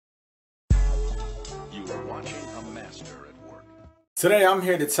You're watching a master at work. Today I'm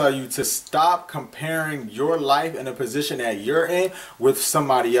here to tell you to stop comparing your life and the position that you're in with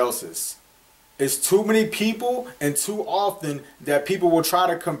somebody else's. It's too many people and too often that people will try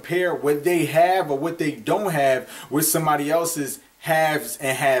to compare what they have or what they don't have with somebody else's haves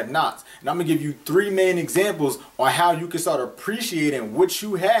and have-nots. And I'm going to give you 3 main examples on how you can start appreciating what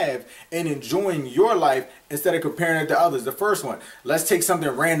you have and enjoying your life instead of comparing it to others. The first one, let's take something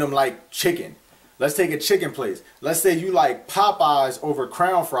random like chicken. Let's take a chicken place. Let's say you like Popeyes over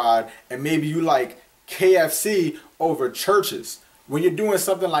Crown Fried and maybe you like KFC over Church's. When you're doing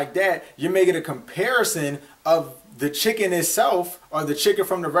something like that, you're making a comparison of the chicken itself or the chicken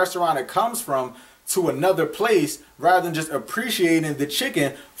from the restaurant it comes from to another place rather than just appreciating the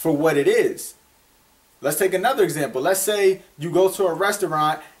chicken for what it is. Let's take another example. Let's say you go to a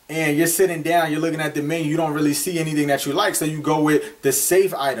restaurant and you're sitting down, you're looking at the menu, you don't really see anything that you like, so you go with the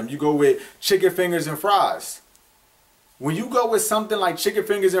safe item. You go with chicken fingers and fries. When you go with something like chicken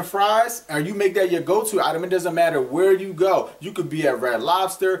fingers and fries, or you make that your go-to item, it doesn't matter where you go. You could be at Red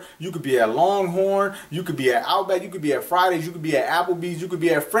Lobster, you could be at Longhorn, you could be at Outback, you could be at Fridays, you could be at Applebee's, you could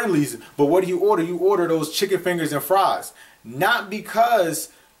be at Friendly's. But what do you order? You order those chicken fingers and fries. Not because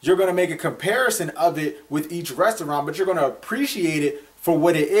you're going to make a comparison of it with each restaurant, but you're going to appreciate it for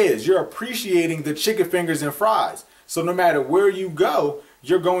what it is. You're appreciating the chicken fingers and fries. So no matter where you go,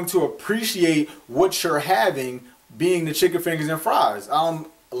 you're going to appreciate what you're having, being the chicken fingers and fries.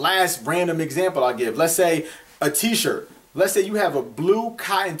 Last random example I'll give. Let's say a t-shirt. Let's say you have a blue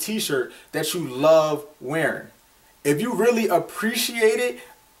cotton t-shirt that you love wearing. If you really appreciate it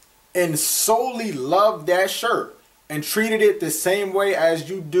and solely love that shirt and treated it the same way as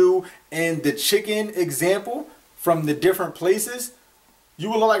you do in the chicken example from the different places, you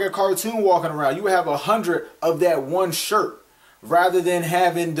would look like a cartoon walking around. You would have 100 of that one shirt rather than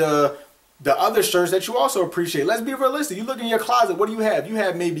having the other shirts that you also appreciate. Let's be realistic. You look in your closet, what do you have? You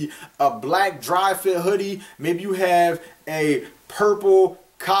have maybe a black dry fit hoodie. Maybe you have a purple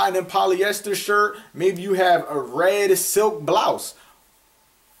cotton and polyester shirt. Maybe you have a red silk blouse.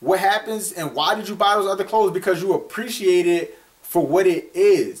 What happens and why did you buy those other clothes? Because you appreciate it for what it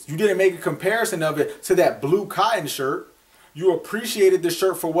is. You didn't make a comparison of it to that blue cotton shirt. You appreciated the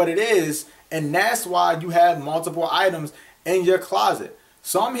shirt for what it is, and that's why you have multiple items in your closet.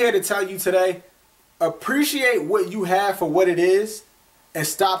 So I'm here to tell you today, appreciate what you have for what it is and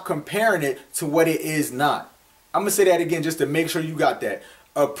stop comparing it to what it is not. I'm going to say that again just to make sure you got that.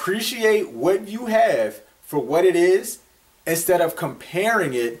 Appreciate what you have for what it is instead of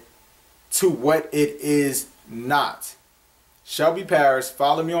comparing it to what it is not. Shelby Paris,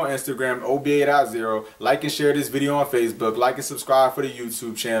 follow me on Instagram, OBA.0. Like and share this video on Facebook. Like and subscribe for the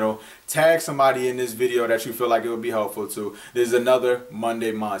YouTube channel. Tag somebody in this video that you feel like it would be helpful to. This is another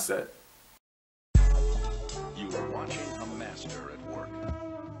Monday Mindset.